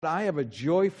I have a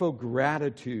joyful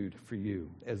gratitude for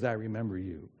you as I remember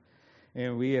you.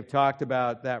 And we have talked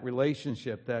about that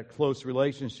relationship, that close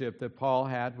relationship that Paul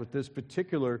had with this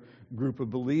particular group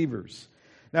of believers.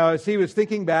 Now, as he was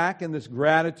thinking back in this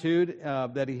gratitude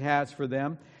that he has for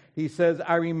them, he says,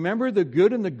 I remember the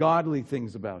good and the godly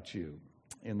things about you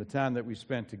in the time that we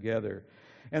spent together,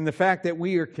 and the fact that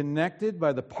we are connected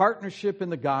by the partnership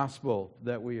in the gospel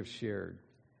that we have shared.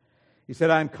 He said,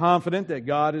 I'm confident that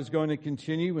God is going to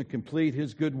continue and complete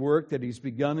His good work that He's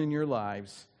begun in your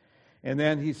lives. And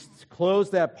then he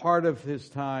closed that part of his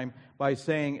time by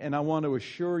saying, and I want to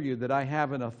assure you that I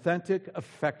have an authentic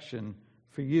affection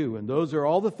for you. And those are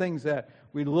all the things that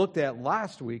we looked at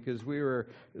last week as we were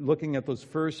looking at those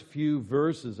first few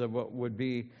verses of what would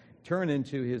be turned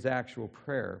into his actual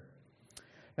prayer.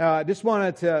 Now, I just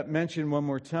wanted to mention one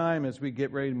more time as we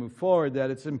get ready to move forward that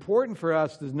it's important for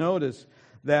us to notice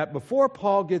that before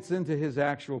Paul gets into his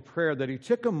actual prayer, that he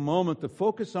took a moment to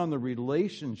focus on the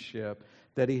relationship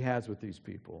that he has with these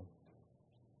people.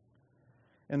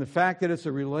 And the fact that it's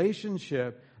a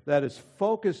relationship that is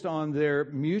focused on their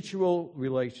mutual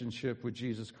relationship with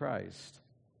Jesus Christ.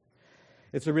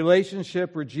 It's a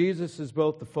relationship where Jesus is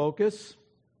both the focus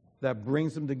that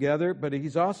brings them together, but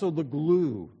He's also the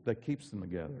glue that keeps them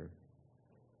together.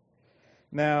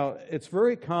 Now, it's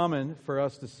very common for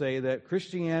us to say that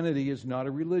Christianity is not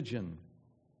a religion.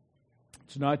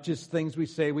 It's not just things we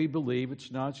say we believe.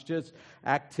 It's not just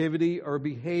activity or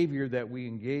behavior that we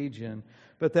engage in,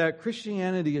 but that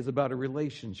Christianity is about a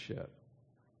relationship.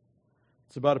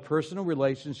 It's about a personal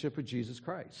relationship with Jesus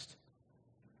Christ.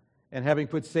 And having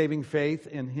put saving faith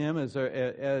in Him as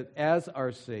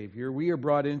our Savior, we are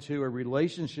brought into a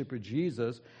relationship with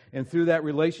Jesus, and through that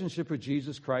relationship with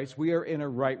Jesus Christ, we are in a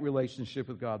right relationship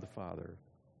with God the Father.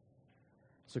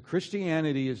 So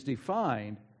Christianity is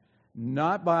defined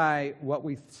not by what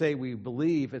we say we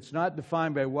believe. It's not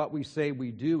defined by what we say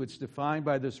we do. It's defined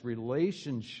by this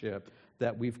relationship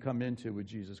that we've come into with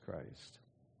Jesus Christ.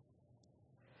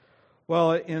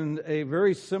 Well, in a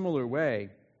very similar way,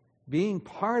 being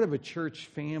part of a church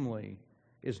family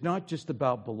is not just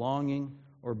about belonging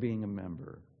or being a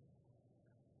member.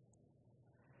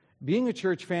 Being a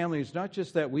church family is not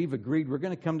just that we've agreed we're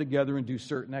going to come together and do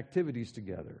certain activities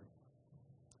together.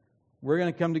 We're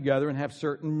going to come together and have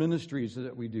certain ministries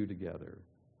that we do together.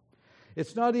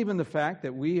 It's not even the fact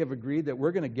that we have agreed that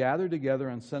we're going to gather together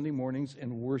on Sunday mornings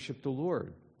and worship the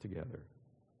Lord together.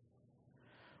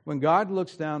 When God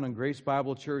looks down on Grace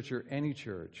Bible Church or any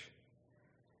church,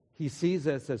 He sees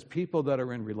us as people that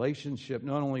are in relationship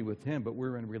not only with Him, but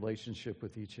we're in relationship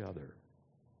with each other.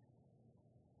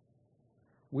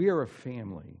 We are a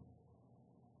family.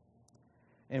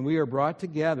 And we are brought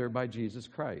together by Jesus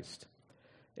Christ.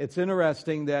 It's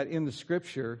interesting that in the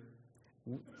Scripture,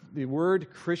 the word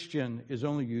Christian is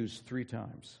only used 3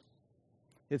 times.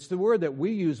 It's the word that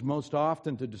we use most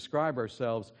often to describe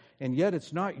ourselves, and yet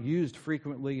it's not used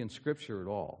frequently in Scripture at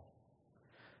all.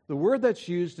 The word that's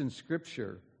used in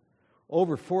Scripture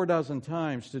over 4 dozen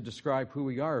times to describe who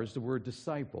we are is the word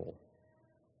disciple.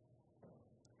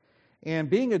 And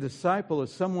being a disciple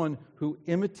is someone who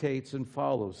imitates and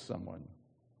follows someone.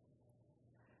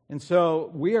 And so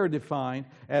we are defined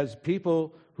as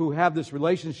people who have this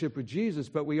relationship with Jesus,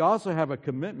 but we also have a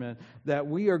commitment that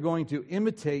we are going to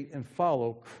imitate and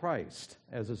follow Christ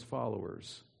as His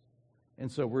followers.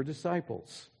 And so we're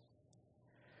disciples.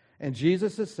 And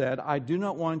Jesus has said, I do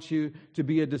not want you to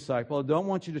be a disciple. I don't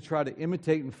want you to try to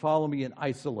imitate and follow me in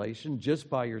isolation, just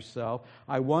by yourself.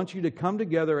 I want you to come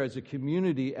together as a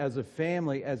community, as a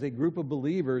family, as a group of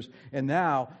believers, and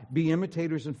now be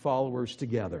imitators and followers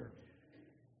together.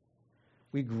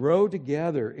 We grow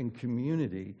together in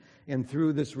community and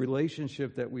through this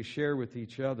relationship that we share with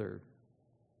each other.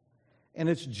 And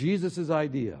it's Jesus'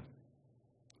 idea.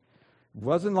 It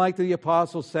wasn't like the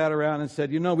apostles sat around and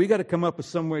said, we got to come up with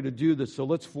some way to do this, so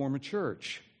let's form a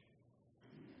church.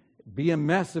 It'd be a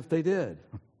mess if they did.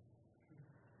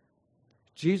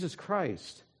 Jesus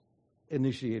Christ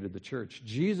initiated the church.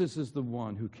 Jesus is the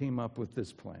one who came up with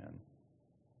this plan.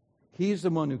 He's the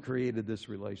one who created this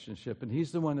relationship, and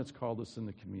He's the one that's called us in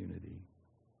the community.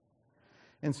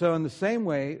 And so in the same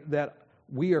way that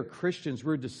we are Christians,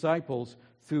 we're disciples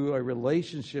through a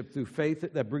relationship, through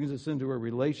faith that brings us into a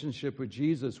relationship with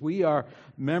Jesus. We are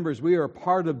members. We are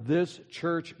part of this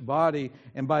church body.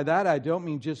 And by that, I don't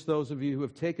mean just those of you who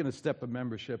have taken a step of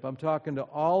membership. I'm talking to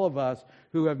all of us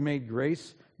who have made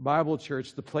Grace Bible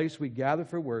Church the place we gather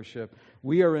for worship.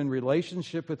 We are in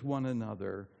relationship with one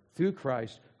another through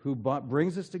Christ, who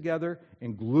brings us together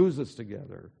and glues us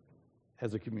together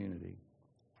as a community.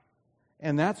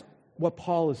 And that's what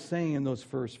Paul is saying in those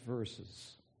first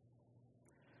verses.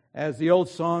 As the old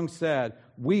song said,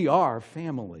 we are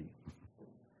family,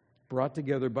 brought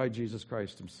together by Jesus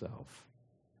Christ himself.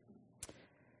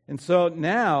 And so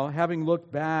now, having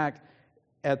looked back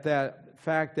at that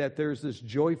fact that there's this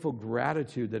joyful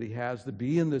gratitude that he has to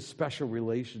be in this special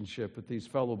relationship with these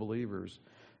fellow believers,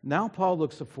 now Paul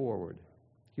looks forward.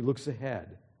 He looks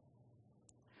ahead.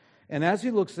 And as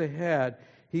he looks ahead,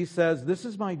 he says, this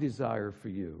is my desire for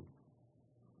you.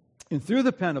 And through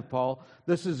the pen of Paul,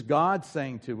 this is God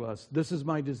saying to us, this is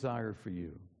my desire for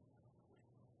you.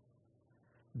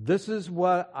 This is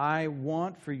what I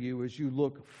want for you as you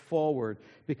look forward.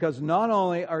 Because not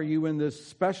only are you in this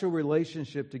special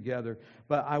relationship together,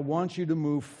 but I want you to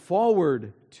move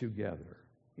forward together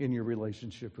in your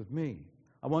relationship with me.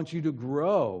 I want you to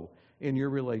grow in your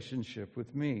relationship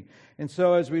with me. And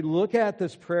so as we look at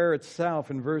this prayer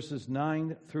itself in verses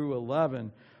 9 through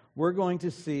 11, we're going to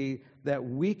see that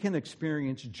we can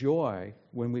experience joy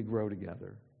when we grow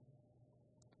together.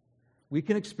 We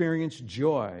can experience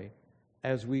joy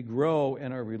as we grow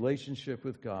in our relationship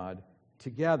with God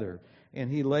together. And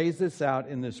he lays this out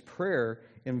in this prayer,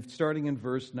 starting in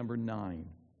verse number 9.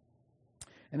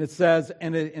 And it says,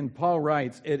 and Paul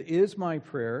writes, "It is my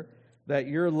prayer that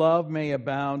your love may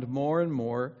abound more and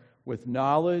more with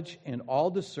knowledge and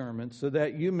all discernment, so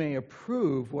that you may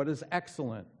approve what is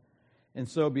excellent, and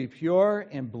so be pure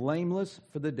and blameless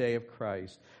for the day of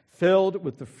Christ, filled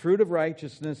with the fruit of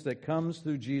righteousness that comes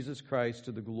through Jesus Christ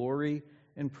to the glory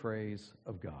and praise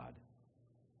of God."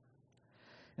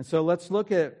 And so let's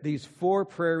look at these 4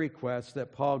 prayer requests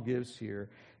that Paul gives here,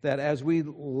 that as we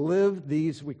live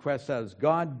these requests out, as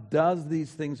God does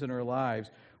these things in our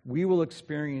lives, we will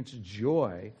experience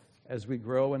joy as we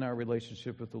grow in our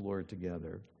relationship with the Lord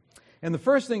together. And the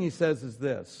first thing he says is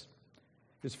this.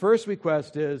 His first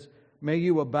request is, may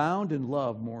you abound in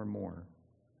love more and more.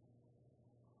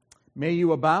 May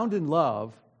you abound in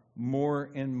love more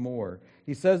and more.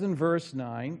 He says in verse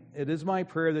 9, "It is my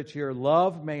prayer that your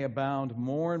love may abound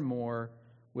more and more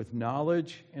with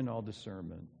knowledge and all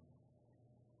discernment."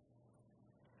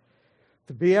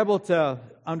 To be able to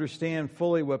understand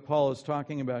fully what Paul is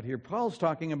talking about here, Paul's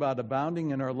talking about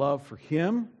abounding in our love for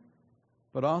him,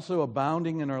 but also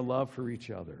abounding in our love for each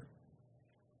other.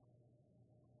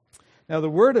 Now, the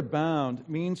word abound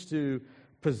means to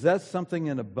possess something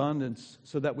in abundance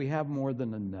so that we have more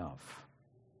than enough.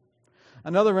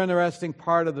 Another interesting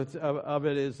part of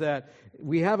it is that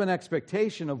we have an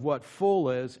expectation of what full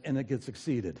is, and it gets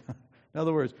exceeded. In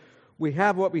other words, we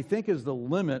have what we think is the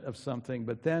limit of something,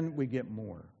 but then we get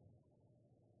more.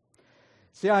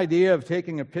 It's the idea of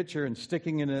taking a pitcher and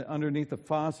sticking it underneath the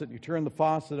faucet. You turn the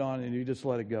faucet on and you just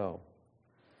let it go.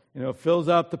 It fills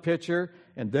up the pitcher,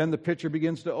 and then the pitcher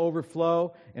begins to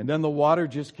overflow, and then the water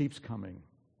just keeps coming.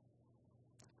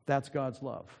 That's God's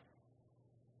love.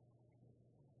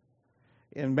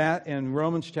 In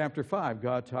Romans chapter 5,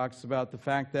 God talks about the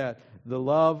fact that the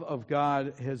love of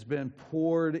God has been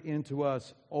poured into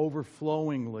us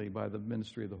overflowingly by the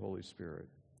ministry of the Holy Spirit.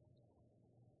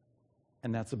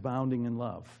 And that's abounding in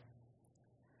love.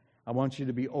 I want you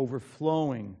to be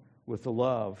overflowing with the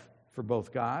love for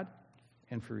both God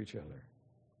and for each other.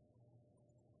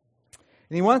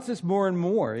 And he wants this more and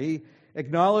more. He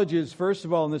acknowledges, first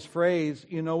of all, in this phrase,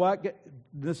 you know what?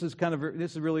 This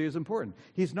really is important.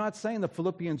 He's not saying the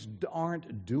Philippians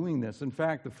aren't doing this. In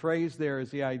fact, the phrase there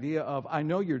is the idea of, I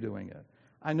know you're doing it.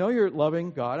 I know you're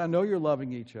loving God. I know you're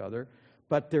loving each other,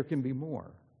 but there can be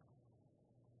more.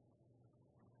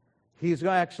 He's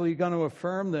actually going to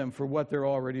affirm them for what they're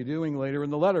already doing later in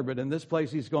the letter. But in this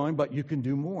place, he's going, but you can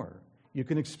do more. You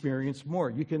can experience more.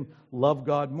 You can love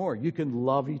God more. You can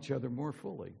love each other more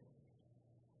fully.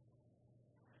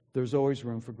 There's always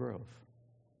room for growth.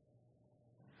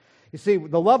 You see,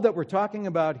 the love that we're talking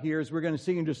about here, as we're going to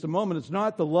see in just a moment, it's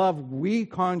not the love we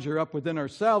conjure up within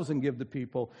ourselves and give to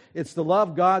people. It's the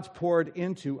love God's poured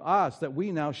into us that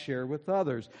we now share with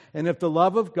others. And if the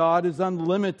love of God is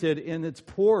unlimited in its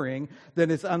pouring,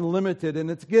 then it's unlimited in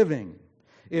its giving.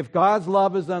 If God's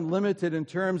love is unlimited in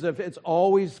terms of it's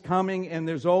always coming and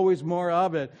there's always more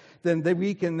of it, then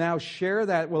we can now share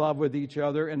that love with each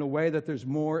other in a way that there's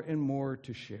more and more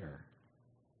to share.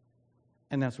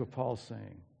 And that's what Paul's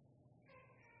saying.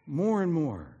 More and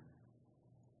more.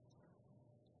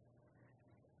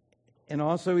 And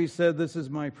also he said, this is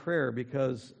my prayer,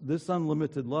 because this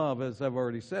unlimited love, as I've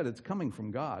already said, it's coming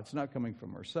from God. It's not coming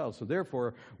from ourselves. So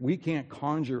therefore, we can't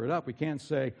conjure it up. We can't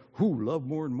say, love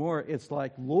more and more. It's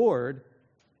like, Lord,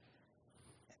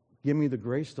 give me the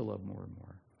grace to love more and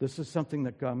more. This is something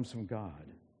that comes from God.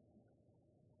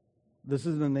 This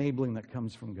is an enabling that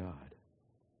comes from God,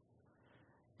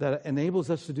 that enables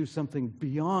us to do something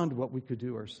beyond what we could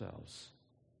do ourselves.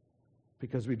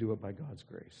 because we do it by God's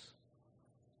grace.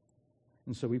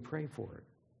 And so we pray for it,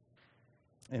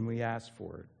 and we ask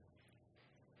for it.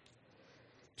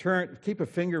 Keep a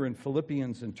finger in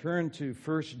Philippians and turn to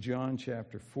 1 John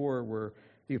chapter 4, where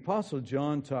the Apostle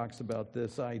John talks about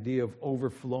this idea of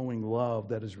overflowing love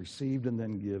that is received and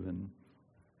then given.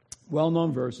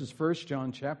 Well-known verses, 1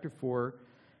 John chapter 4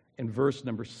 and verse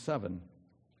number 7.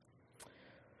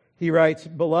 He writes,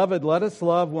 "Beloved, let us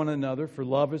love one another, for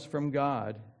love is from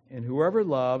God, and whoever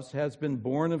loves has been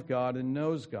born of God and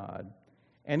knows God.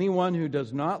 Anyone who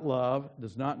does not love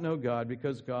does not know God,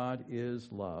 because God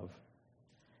is love.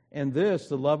 And this,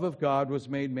 the love of God, was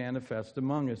made manifest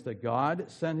among us, that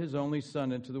God sent His only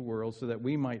Son into the world so that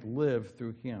we might live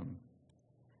through Him.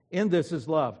 In this is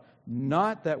love,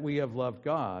 not that we have loved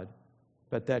God,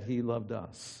 but that He loved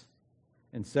us,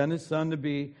 and sent His Son to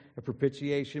be a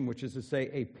propitiation, which is to say,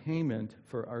 a payment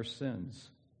for our sins.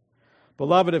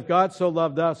 Beloved, if God so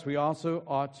loved us, we also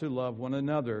ought to love one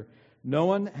another. No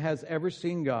one has ever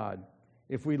seen God.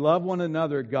 If we love one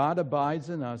another, God abides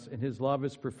in us, and His love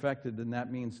is perfected, and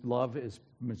that means love is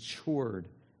matured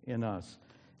in us."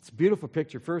 It's a beautiful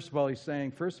picture. First of all, he's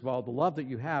saying, first of all, the love that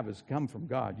you have has come from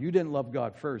God. You didn't love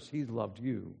God first. He's loved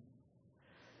you.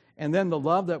 And then the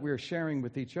love that we're sharing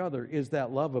with each other is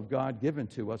that love of God given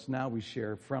to us. Now we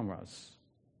share from us.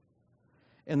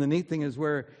 And the neat thing is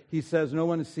where he says no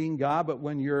one has seen God, but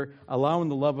when you're allowing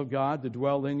the love of God to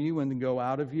dwell in you and then go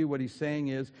out of you, what he's saying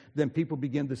is then people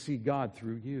begin to see God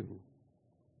through you.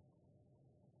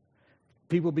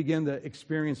 People begin to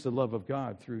experience the love of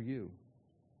God through you.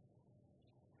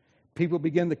 People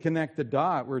begin to connect the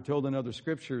dot, we're told in other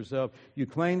scriptures, of you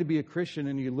claim to be a Christian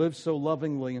and you live so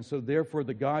lovingly, and so therefore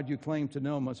the God you claim to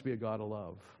know must be a God of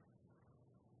love.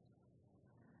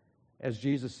 As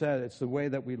Jesus said, it's the way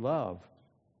that we love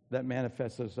that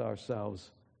manifests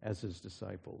ourselves as His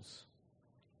disciples.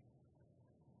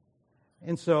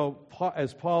 And so,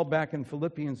 as Paul back in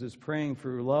Philippians is praying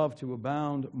for love to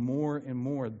abound more and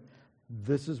more,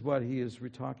 this is what he is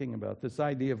talking about. This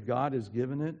idea of God has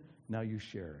given it, now you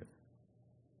share it.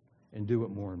 And do it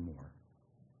more and more.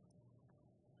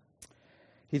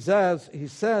 He says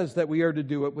that we are to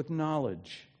do it with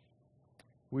knowledge.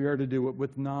 We are to do it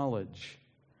with knowledge.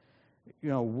 You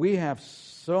know, we have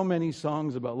so many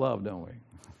songs about love, don't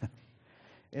we?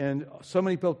 And so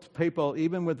many people,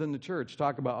 even within the church,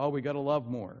 talk about, oh, we got to love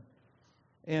more.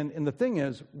 And the thing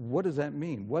is, what does that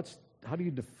mean? How do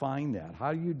you define that?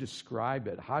 How do you describe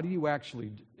it? How do you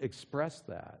actually express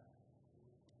that?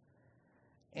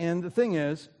 And the thing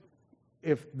is,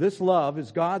 if this love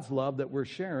is God's love that we're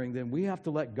sharing, then we have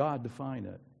to let God define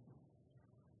it.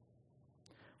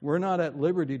 We're not at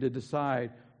liberty to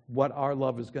decide what our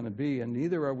love is going to be, and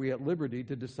neither are we at liberty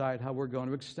to decide how we're going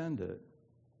to extend it.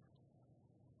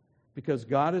 Because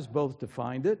God has both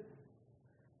defined it,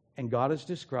 and God has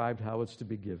described how it's to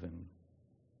be given.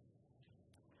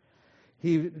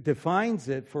 He defines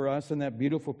it for us in that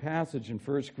beautiful passage in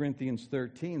 1 Corinthians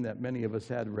 13 that many of us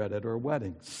had read at our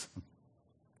weddings.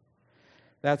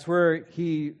 That's where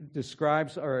he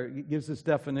describes or gives this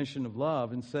definition of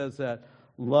love and says that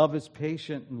love is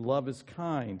patient and love is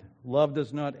kind. Love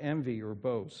does not envy or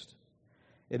boast.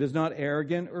 It is not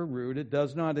arrogant or rude. It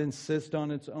does not insist on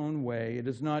its own way. It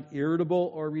is not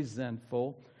irritable or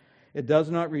resentful. It does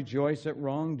not rejoice at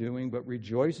wrongdoing, but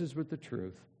rejoices with the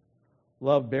truth.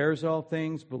 Love bears all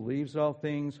things, believes all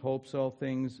things, hopes all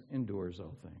things, endures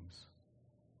all things.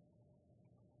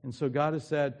 And so God has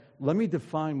said, let me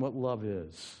define what love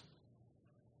is.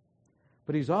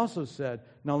 But He's also said,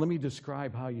 now let me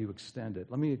describe how you extend it.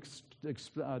 Let me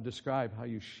describe how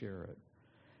you share it.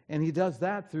 And He does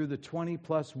that through the 20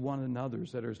 plus one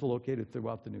another's that are located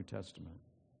throughout the New Testament.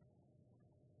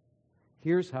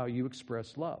 Here's how you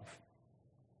express love.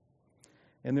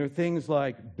 And there are things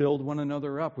like build one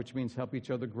another up, which means help each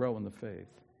other grow in the faith.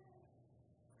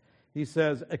 He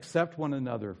says, accept one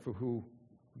another for who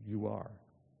you are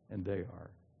and they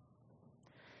are.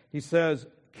 He says,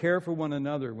 care for one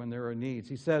another when there are needs.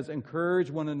 He says, encourage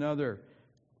one another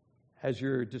as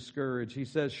you're discouraged. He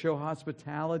says, show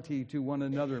hospitality to one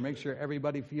another. Make sure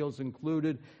everybody feels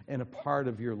included and a part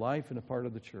of your life and a part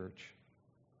of the church.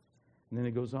 And then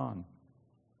it goes on.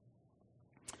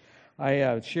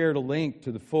 I shared a link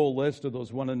to the full list of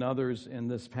those one another's in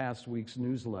this past week's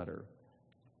newsletter.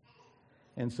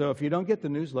 And so if you don't get the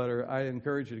newsletter, I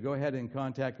encourage you to go ahead and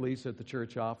contact Lisa at the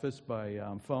church office by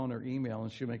phone or email,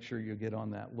 and she'll make sure you get on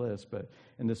that list. But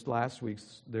in this last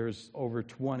week's, there's over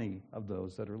 20 of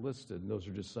those that are listed, and those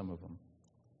are just some of them.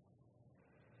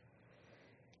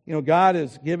 You know, God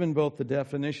has given both the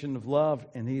definition of love,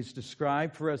 and He's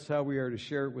described for us how we are to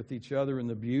share it with each other. And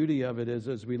the beauty of it is,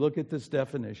 as we look at this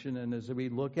definition and as we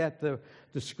look at the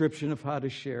description of how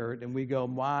to share it, and we go,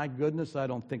 my goodness, I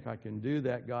don't think I can do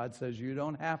that. God says, you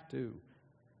don't have to,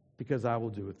 because I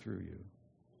will do it through you.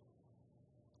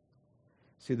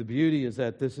 See, the beauty is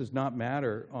that this does not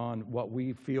matter on what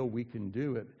we feel we can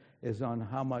do. It is on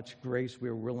how much grace we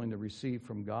are willing to receive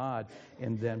from God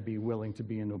and then be willing to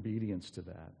be in obedience to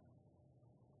that.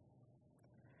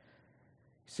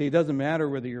 See, it doesn't matter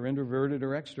whether you're introverted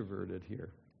or extroverted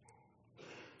here.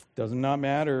 It does not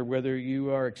matter whether you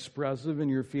are expressive in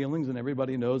your feelings and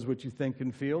everybody knows what you think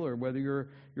and feel, or whether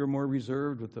you're more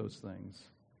reserved with those things.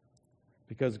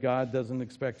 Because God doesn't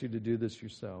expect you to do this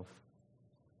yourself.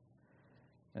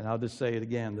 And I'll just say it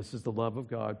again, this is the love of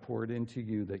God poured into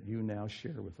you that you now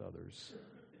share with others.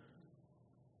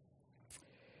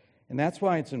 And that's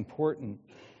why it's important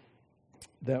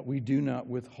that we do not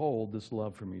withhold this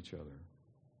love from each other.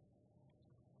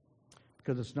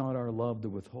 Because it's not our love to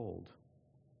withhold.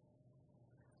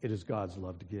 It is God's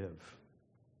love to give.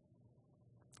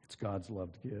 It's God's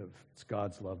love to give. It's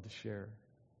God's love to share.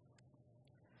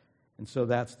 And so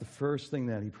that's the first thing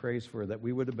that He prays for, that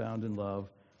we would abound in love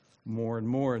more and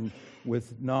more, and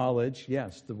with knowledge,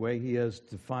 yes, the way He has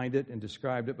defined it and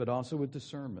described it, but also with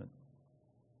discernment.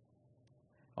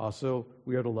 Also,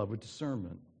 we are to love with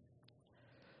discernment.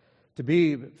 To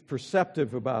be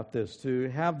perceptive about this, to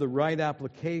have the right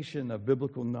application of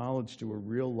biblical knowledge to a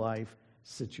real life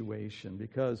situation,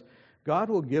 because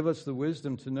God will give us the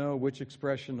wisdom to know which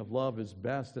expression of love is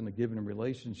best in a given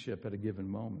relationship at a given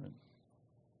moment.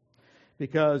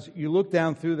 Because you look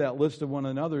down through that list of one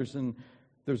another's, and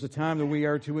there's a time that we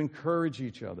are to encourage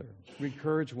each other,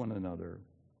 encourage one another,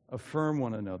 affirm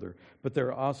one another. But there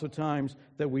are also times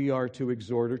that we are to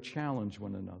exhort or challenge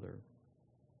one another.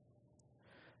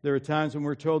 There are times when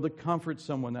we're told to comfort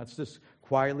someone. That's just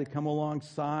quietly come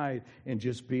alongside and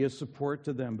just be a support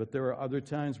to them. But there are other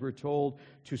times we're told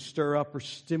to stir up or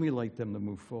stimulate them to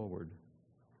move forward.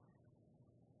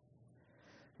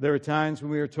 There are times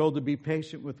when we are told to be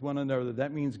patient with one another.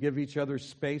 That means give each other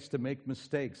space to make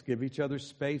mistakes, give each other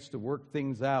space to work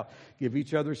things out, give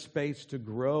each other space to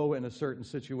grow in a certain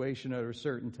situation at a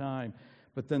certain time.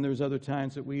 But then there's other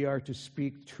times that we are to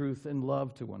speak truth and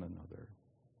love to one another.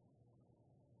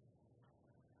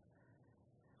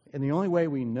 And the only way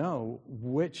we know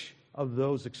which of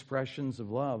those expressions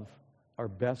of love are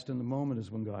best in the moment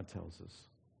is when God tells us.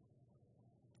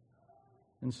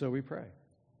 And so we pray.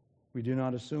 We do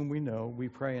not assume we know. We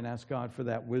pray and ask God for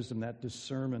that wisdom, that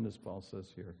discernment, as Paul says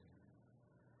here.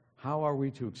 How are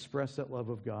we to express that love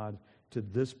of God to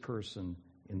this person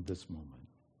in this moment?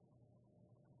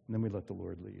 And then we let the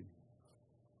Lord lead.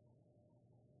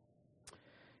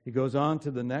 He goes on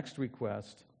to the next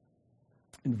request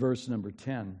in verse number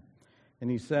 10.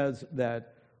 And he says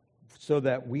that so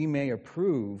that we may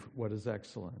approve what is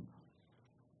excellent.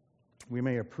 We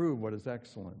may approve what is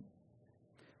excellent.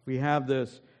 We have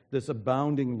this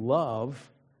abounding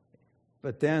love,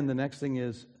 but then the next thing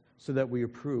is so that we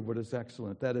approve what is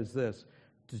excellent. That is this,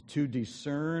 to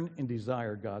discern and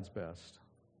desire God's best.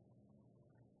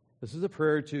 This is a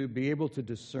prayer to be able to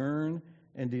discern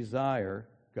and desire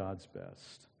God's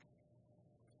best.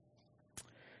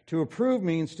 To approve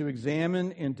means to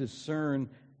examine and discern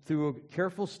through a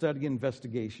careful study and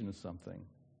investigation of something.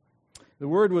 The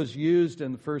word was used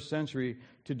in the first century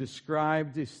to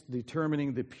describe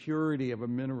determining the purity of a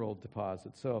mineral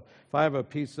deposit. So if I have a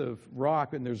piece of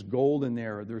rock and there's gold in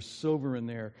there, or there's silver in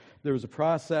there, there's a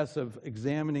process of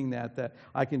examining that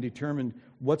I can determine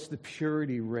what's the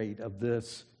purity rate of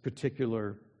this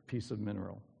particular piece of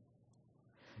mineral.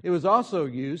 It was also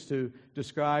used to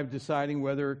describe deciding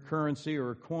whether a currency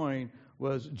or a coin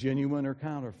was genuine or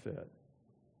counterfeit.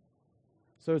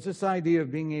 So it's this idea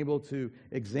of being able to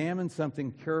examine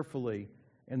something carefully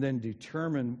and then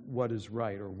determine what is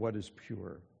right or what is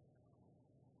pure.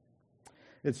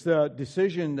 It's the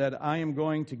decision that I am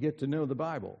going to get to know the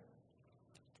Bible.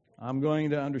 I'm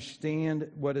going to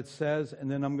understand what it says, and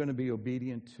then I'm going to be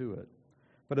obedient to it.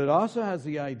 But it also has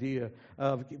the idea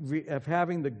of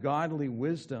having the godly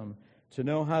wisdom to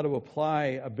know how to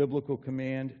apply a biblical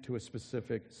command to a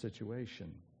specific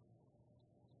situation.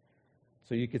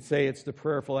 So you could say it's the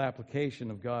prayerful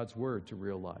application of God's Word to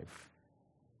real life.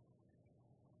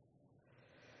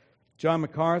 John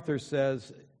MacArthur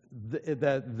says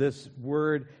that this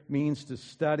word means to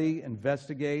study,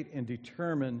 investigate, and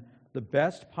determine the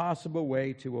best possible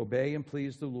way to obey and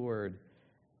please the Lord,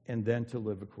 and then to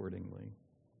live accordingly.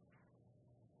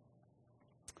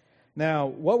 Now,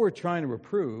 what we're trying to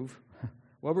approve,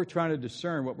 what we're trying to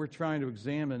discern, what we're trying to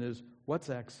examine is What's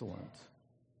excellent?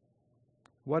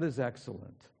 What is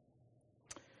excellent?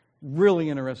 Really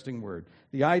interesting word.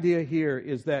 The idea here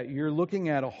is that you're looking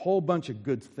at a whole bunch of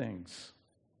good things.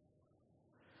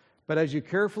 But as you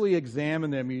carefully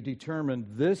examine them, you determine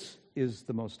this is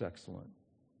the most excellent.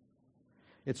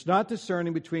 It's not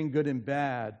discerning between good and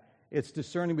bad. It's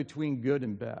discerning between good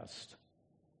and best.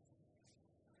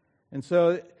 And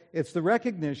so it's the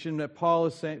recognition that Paul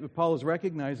is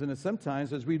recognizing that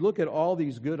sometimes as we look at all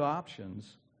these good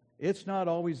options, it's not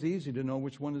always easy to know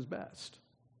which one is best.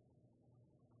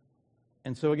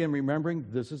 And so again, remembering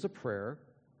this is a prayer,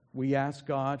 we ask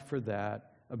God for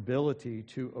that ability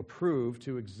to approve,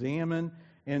 to examine,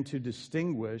 and to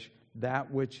distinguish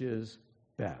that which is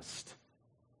best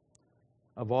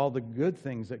of all the good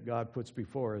things that God puts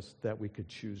before us that we could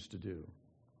choose to do.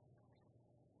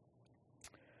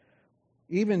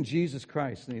 Even Jesus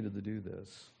Christ needed to do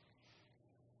this.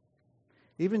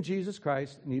 Even Jesus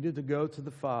Christ needed to go to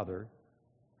the Father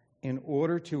in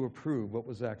order to approve what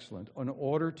was excellent, in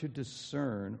order to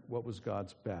discern what was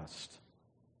God's best.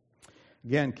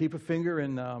 Again, keep a finger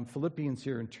in Philippians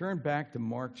here and turn back to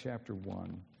Mark chapter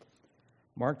 1.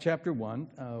 Mark chapter 1,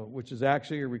 which is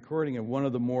actually a recording of one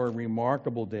of the more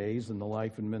remarkable days in the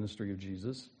life and ministry of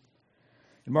Jesus.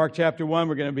 In Mark chapter 1,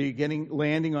 we're going to be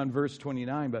landing on verse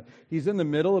 29, but he's in the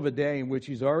middle of a day in which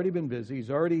he's already been busy.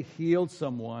 He's already healed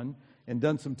someone and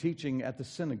done some teaching at the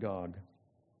synagogue.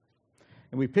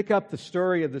 And we pick up the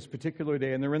story of this particular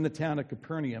day, and they're in the town of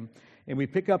Capernaum. And we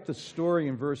pick up the story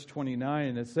in verse 29,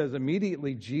 and it says,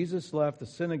 "Immediately Jesus left the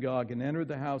synagogue and entered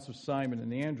the house of Simon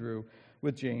and Andrew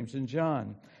with James and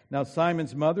John. Now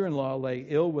Simon's mother-in-law lay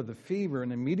ill with a fever,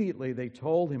 and immediately they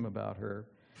told him about her.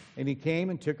 And he came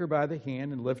and took her by the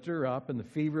hand and lifted her up, and the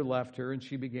fever left her, and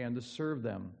she began to serve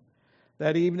them.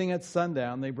 That evening at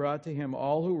sundown, they brought to him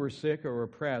all who were sick or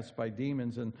oppressed by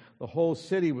demons, and the whole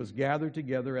city was gathered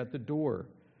together at the door.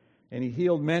 And he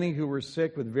healed many who were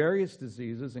sick with various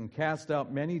diseases and cast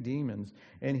out many demons,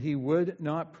 and he would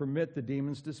not permit the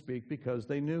demons to speak because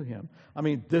they knew him." I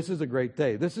mean, this is a great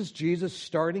day. This is Jesus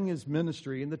starting his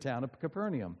ministry in the town of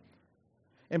Capernaum.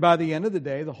 And by the end of the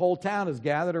day, the whole town is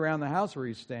gathered around the house where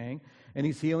he's staying, and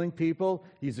he's healing people.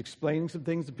 He's explaining some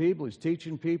things to people. He's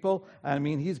teaching people. I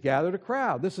mean, he's gathered a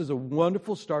crowd. This is a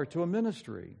wonderful start to a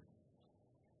ministry.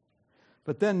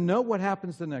 But then note what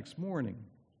happens the next morning.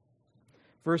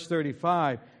 Verse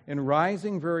 35, "And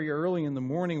rising very early in the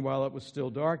morning while it was still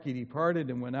dark, he departed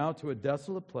and went out to a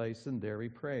desolate place, and there he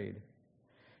prayed.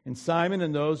 And Simon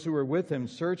and those who were with him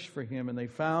searched for him, and they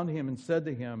found him and said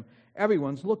to him,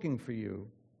 'Everyone's looking for you.'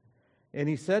 And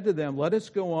he said to them, 'Let us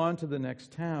go on to the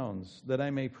next towns, that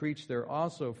I may preach there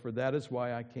also, for that is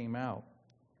why I came out.'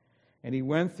 And he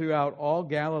went throughout all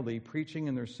Galilee, preaching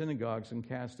in their synagogues and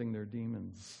casting their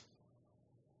demons."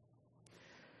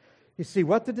 You see,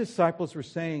 what the disciples were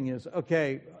saying is,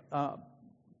 okay,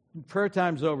 prayer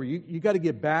time's over. You got to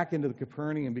get back into the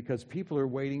Capernaum because people are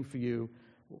waiting for you.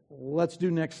 Let's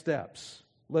do next steps.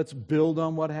 Let's build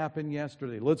on what happened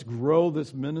yesterday. Let's grow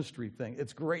this ministry thing.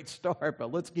 It's a great start,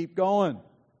 but let's keep going.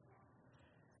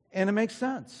 And it makes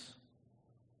sense.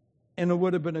 And it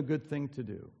would have been a good thing to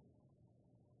do.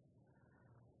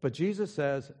 But Jesus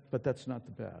says, but that's not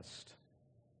the best.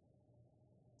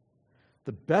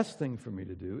 The best thing for me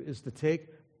to do is to take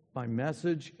my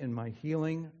message and my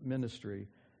healing ministry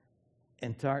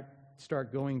and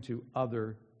start going to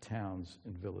other towns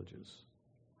and villages.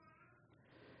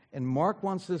 And Mark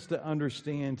wants us to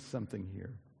understand something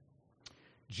here.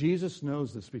 Jesus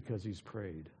knows this because he's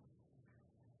prayed.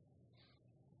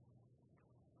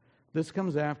 This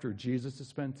comes after Jesus has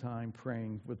spent time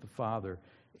praying with the Father.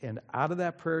 And out of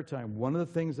that prayer time, one of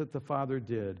the things that the Father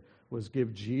did was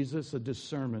give Jesus a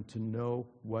discernment to know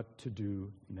what to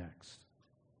do next.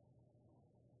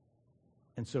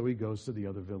 And so he goes to the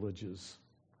other villages.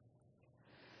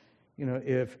 You know,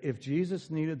 if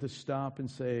Jesus needed to stop and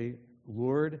say,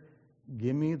 "Lord,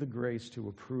 give me the grace to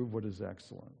approve what is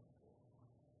excellent.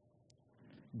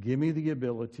 Give me the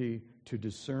ability to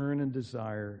discern and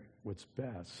desire what's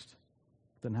best,"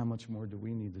 then how much more do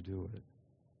we need to do it?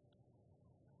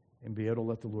 And be able to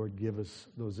let the Lord give us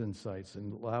those insights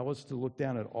and allow us to look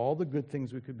down at all the good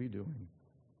things we could be doing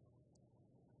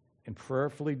and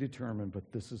prayerfully determine,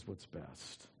 but this is what's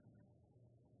best.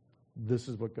 This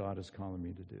is what God is calling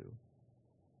me to do.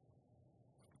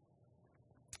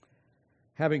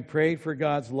 Having prayed for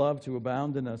God's love to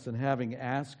abound in us and having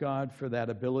asked God for that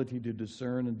ability to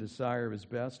discern and desire His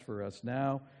best for us,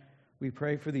 now we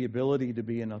pray for the ability to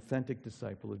be an authentic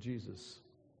disciple of Jesus.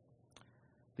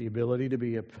 The ability to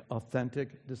be an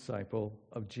authentic disciple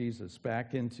of Jesus.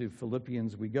 Back into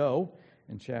Philippians we go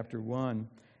in chapter 1.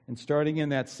 And starting in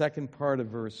that second part of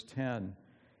verse 10,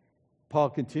 Paul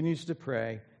continues to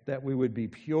pray that we would be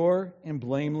pure and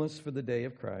blameless for the day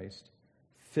of Christ,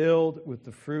 filled with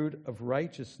the fruit of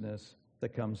righteousness that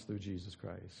comes through Jesus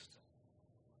Christ.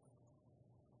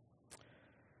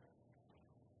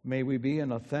 May we be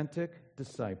an authentic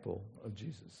disciple of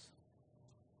Jesus.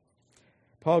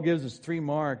 Paul gives us 3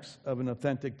 marks of an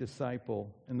authentic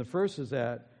disciple. And the first is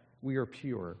that we are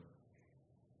pure.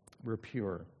 We're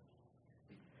pure.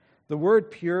 The word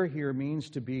pure here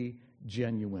means to be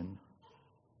genuine.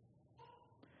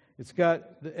 It's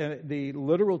got, the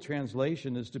literal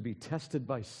translation is to be tested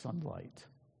by sunlight.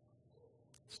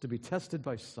 It's to be tested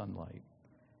by sunlight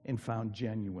and found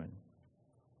genuine.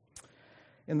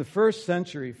 In the first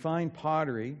century, fine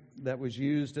pottery that was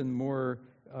used in more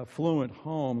affluent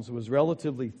homes was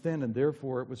relatively thin, and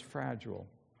therefore it was fragile.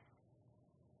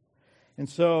 And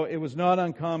so it was not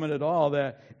uncommon at all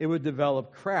that it would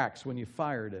develop cracks when you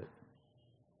fired it.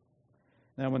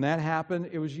 Now, when that happened,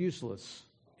 it was useless,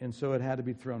 and so it had to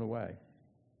be thrown away.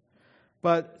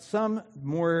 But some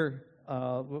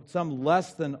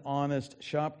less than honest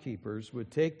shopkeepers would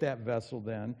take that vessel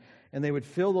then, and they would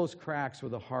fill those cracks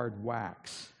with a hard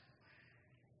wax.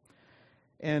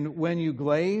 And when you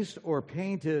glazed or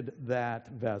painted that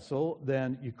vessel,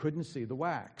 then you couldn't see the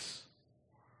wax.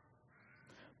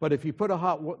 But if you put a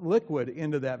hot liquid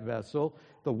into that vessel,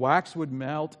 the wax would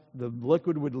melt, the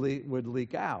liquid would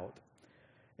leak out.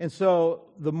 And so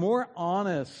the more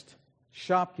honest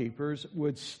shopkeepers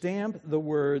would stamp the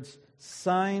words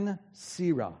 "Sine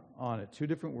Cera" on it. 2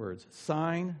 different words,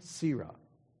 "Sine Cera."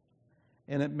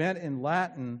 And it meant in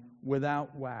Latin,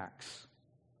 "without wax."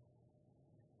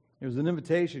 It was an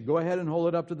invitation. Go ahead and hold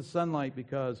it up to the sunlight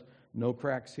because no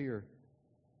cracks here.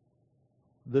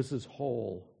 This is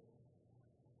whole.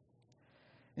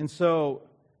 And so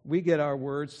we get our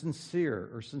word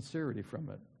sincere or sincerity from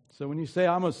it. So when you say,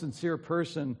 "I'm a sincere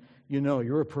person," you know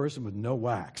you're a person with no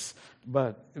wax.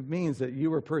 But it means that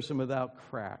you are a person without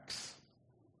cracks.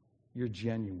 You're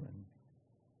genuine.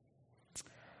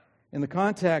 In the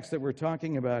context that we're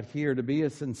talking about here, to be a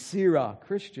sincere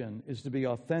Christian is to be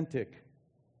authentic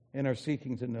in our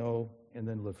seeking to know and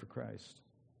then live for Christ.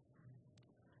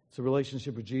 It's a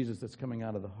relationship with Jesus that's coming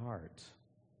out of the heart.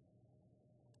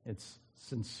 It's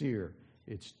sincere.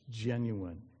 It's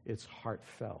genuine. It's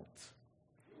heartfelt.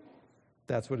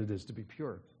 That's what it is to be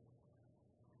pure.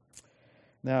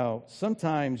 Now,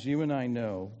 sometimes you and I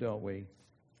know, don't we,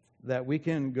 that we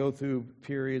can go through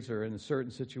periods or in a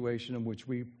certain situation in which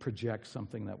we project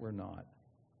something that we're not.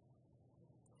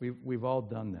 We've all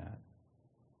done that.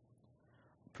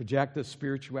 Project a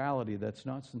spirituality that's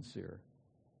not sincere,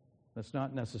 that's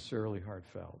not necessarily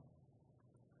heartfelt.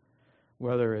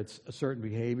 Whether it's a certain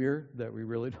behavior that we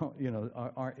really don't,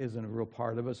 isn't a real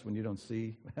part of us when you don't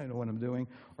see what I'm doing,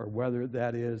 or whether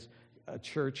that is a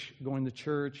church, going to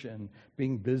church and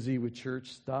being busy with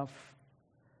church stuff.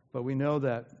 But we know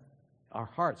that our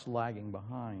heart's lagging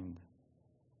behind.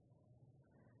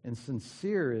 And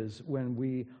sincere is when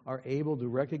we are able to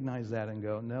recognize that and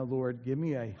go, "No, Lord, give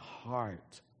me a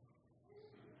heart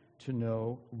to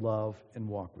know, love, and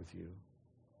walk with you."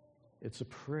 It's a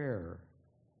prayer,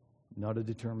 not a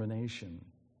determination.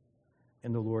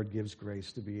 And the Lord gives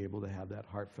grace to be able to have that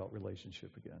heartfelt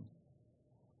relationship again.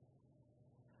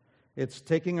 It's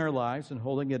taking our lives and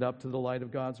holding it up to the light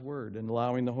of God's Word and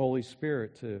allowing the Holy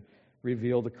Spirit to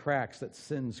reveal the cracks that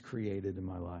sin's created in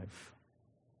my life.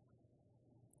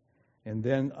 And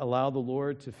then allow the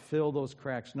Lord to fill those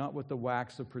cracks, not with the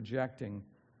wax of projecting,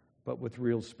 but with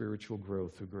real spiritual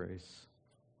growth through grace.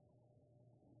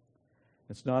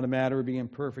 It's not a matter of being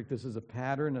perfect. This is a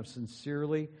pattern of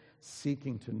sincerely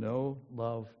seeking to know,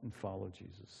 love, and follow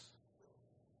Jesus.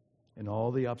 And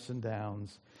all the ups and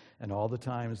downs and all the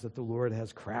times that the Lord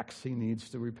has cracks He needs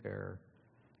to repair,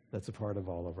 that's a part of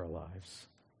all of our lives.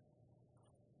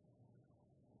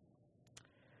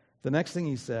 The next thing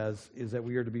he says is that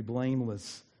we are to be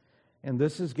blameless. And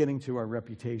this is getting to our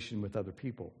reputation with other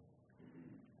people.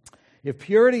 If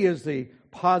purity is the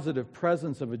positive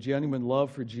presence of a genuine love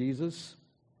for Jesus,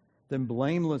 then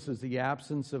blameless is the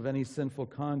absence of any sinful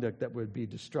conduct that would be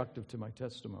destructive to my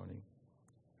testimony.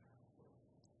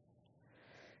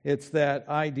 It's that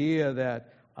idea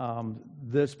that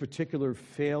this particular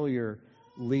failure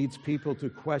leads people to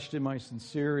question my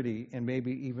sincerity and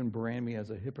maybe even brand me as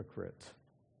a hypocrite.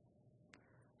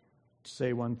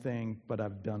 Say one thing, but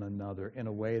I've done another in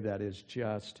a way that is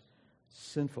just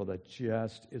sinful, that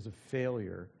just is a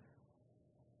failure.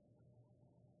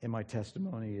 And my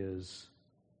testimony is,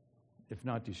 if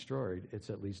not destroyed,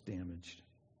 it's at least damaged.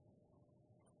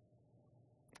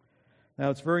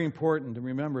 Now, it's very important to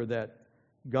remember that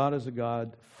God is a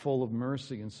God full of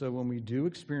mercy. And so when we do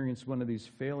experience one of these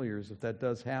failures, if that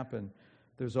does happen,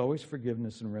 there's always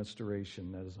forgiveness and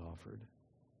restoration that is offered.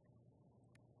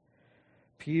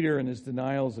 Peter, in his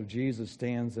denials of Jesus,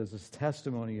 stands as a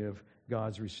testimony of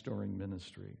God's restoring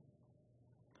ministry.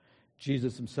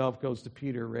 Jesus himself goes to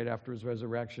Peter right after his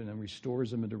resurrection and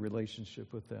restores him into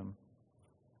relationship with him.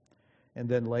 And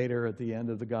then later, at the end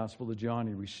of the Gospel of John,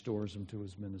 he restores him to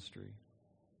his ministry.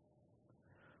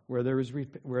 Where there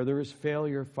is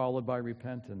failure followed by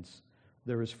repentance,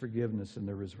 there is forgiveness and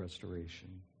there is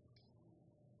restoration.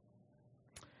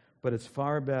 But it's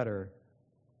far better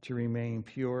to remain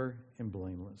pure and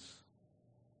blameless.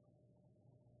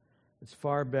 It's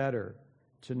far better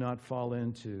to not fall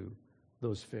into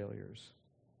those failures.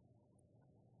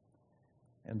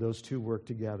 And those two work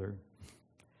together.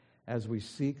 As we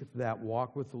seek that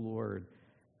walk with the Lord,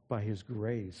 by His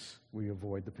grace, we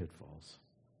avoid the pitfalls.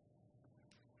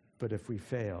 But if we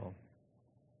fail,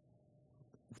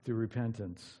 through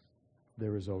repentance,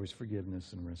 there is always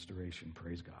forgiveness and restoration.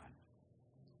 Praise God.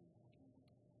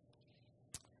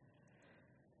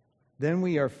 Then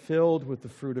we are filled with the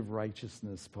fruit of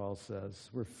righteousness, Paul says.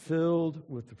 We're filled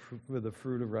with the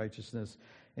fruit of righteousness.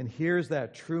 And here's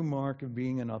that true mark of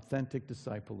being an authentic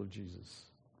disciple of Jesus.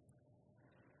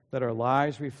 That our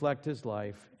lives reflect His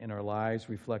life and our lives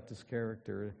reflect His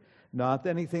character. Not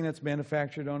anything that's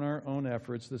manufactured on our own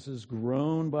efforts. This is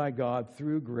grown by God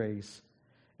through grace.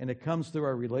 And it comes through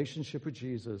our relationship with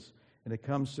Jesus. And it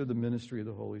comes through the ministry of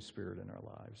the Holy Spirit in our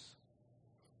lives.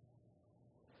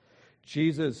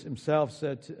 Jesus himself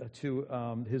said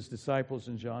to his disciples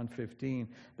in John 15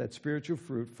 that spiritual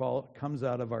fruit comes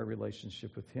out of our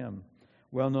relationship with Him.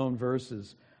 Well-known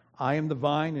verses. I am the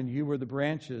vine and you are the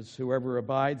branches. Whoever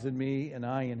abides in me and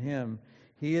I in him,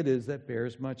 he it is that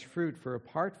bears much fruit. For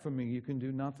apart from me you can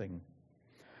do nothing.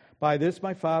 By this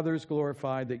my Father is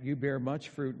glorified, that you bear much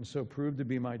fruit and so prove to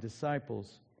be my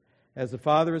disciples. As the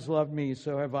Father has loved me,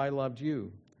 so have I loved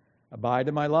you. Abide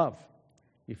in my love.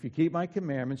 If you keep my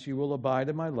commandments, you will abide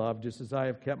in my love, just as I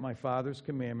have kept my Father's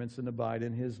commandments and abide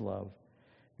in His love.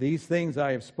 These things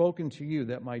I have spoken to you,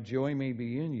 that my joy may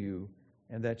be in you,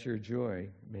 and that your joy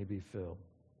may be filled.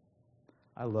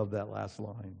 I love that last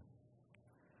line.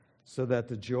 So that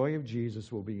the joy of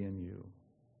Jesus will be in you,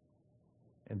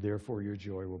 and therefore your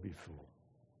joy will be full.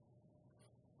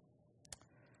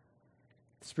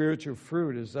 Spiritual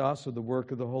fruit is also the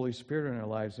work of the Holy Spirit in our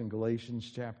lives in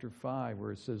Galatians chapter 5,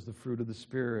 where it says the fruit of the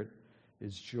Spirit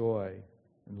is joy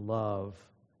and love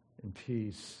and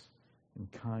peace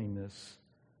and kindness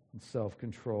and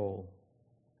self-control.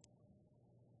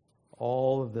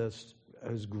 All of this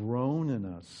has grown in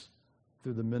us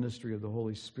through the ministry of the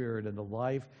Holy Spirit and the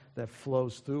life that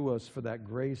flows through us, for that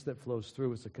grace that flows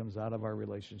through us that comes out of our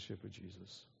relationship with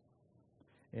Jesus.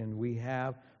 And we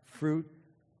have fruit.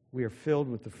 We are filled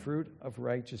with the fruit of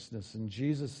righteousness. And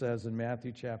Jesus says in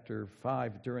Matthew chapter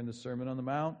 5, during the Sermon on the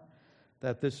Mount,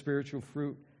 that this spiritual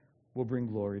fruit will bring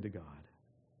glory to God.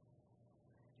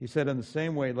 He said, in the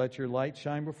same way, let your light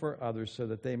shine before others so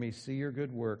that they may see your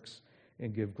good works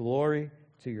and give glory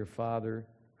to your Father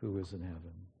who is in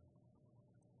heaven.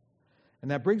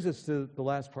 And that brings us to the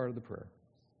last part of the prayer.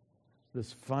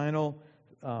 This final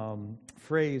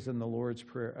phrase in the Lord's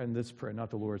Prayer, in this prayer, not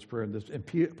the Lord's Prayer,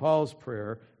 in Paul's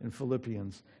prayer in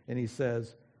Philippians. And he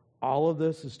says, all of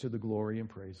this is to the glory and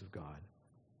praise of God.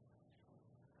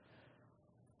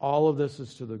 All of this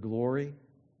is to the glory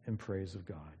and praise of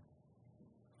God.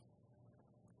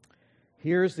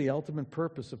 Here's the ultimate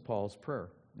purpose of Paul's prayer,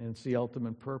 and it's the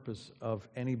ultimate purpose of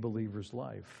any believer's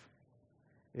life.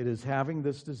 It is having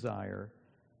this desire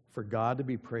for God to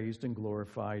be praised and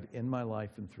glorified in my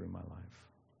life and through my life.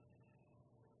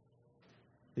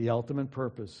 The ultimate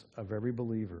purpose of every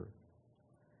believer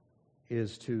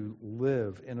is to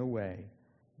live in a way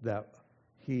that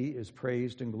he is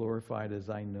praised and glorified as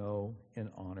I know and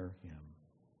honor him.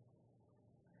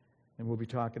 And we'll be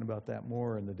talking about that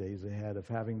more in the days ahead, of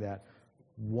having that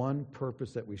one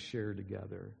purpose that we share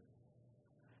together.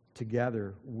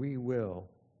 Together, we will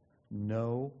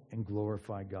know and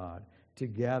glorify God.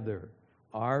 Together,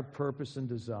 our purpose and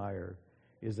desire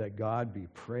is that God be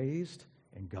praised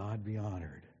and God be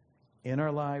honored in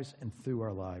our lives and through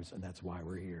our lives, and that's why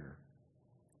we're here.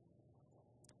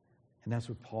 And that's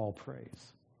what Paul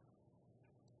prays.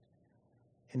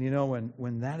 And you know,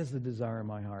 when that is the desire of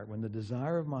my heart, when the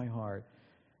desire of my heart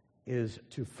is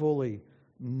to fully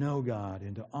know God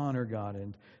and to honor God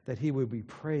and that He would be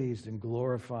praised and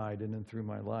glorified in and through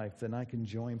my life, then I can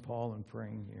join Paul in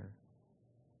praying here.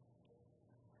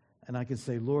 And I can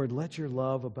say, Lord, let your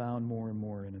love abound more and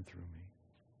more in and through me,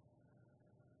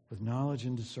 with knowledge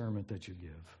and discernment that you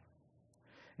give.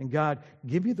 And God,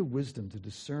 give me the wisdom to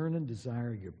discern and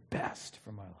desire your best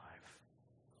for my life.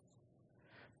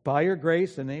 By your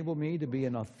grace, enable me to be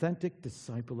an authentic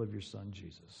disciple of your Son,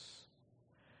 Jesus.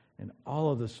 And all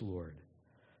of this, Lord,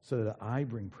 so that I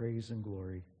bring praise and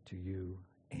glory to you.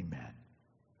 Amen.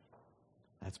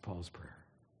 That's Paul's prayer.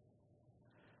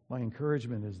 My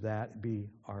encouragement is that be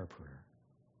our prayer,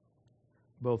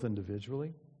 both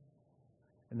individually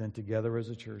and then together as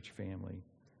a church family,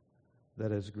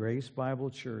 that as Grace Bible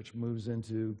Church moves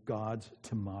into God's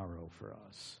tomorrow for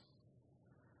us,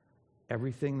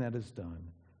 everything that is done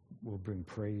will bring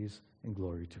praise and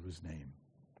glory to his name.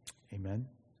 Amen?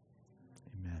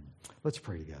 Amen. Let's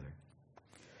pray together.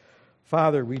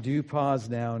 Father, we do pause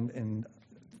now and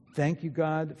thank you,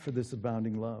 God, for this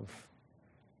abounding love.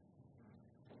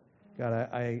 God,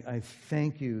 I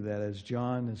thank you that as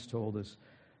John has told us,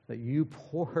 that you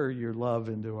pour your love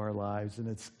into our lives, and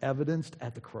it's evidenced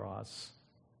at the cross,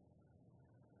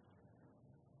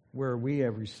 where we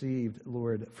have received,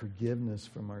 Lord, forgiveness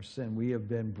from our sin. We have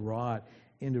been brought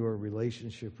into a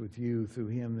relationship with you through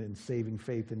him in saving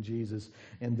faith in Jesus.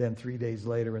 And then 3 days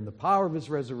later, in the power of his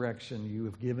resurrection, you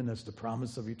have given us the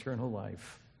promise of eternal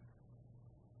life.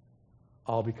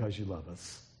 All because you love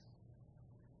us.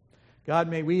 God,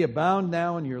 may we abound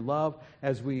now in your love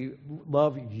as we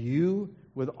love you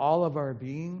with all of our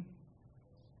being,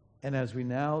 and as we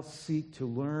now seek to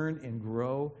learn and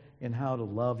grow in how to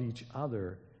love each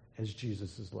other as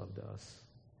Jesus has loved us.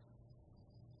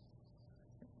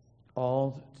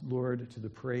 All, Lord, to the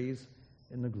praise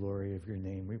and the glory of your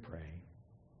name we pray.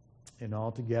 And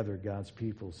all together, God's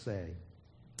people say,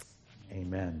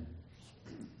 Amen.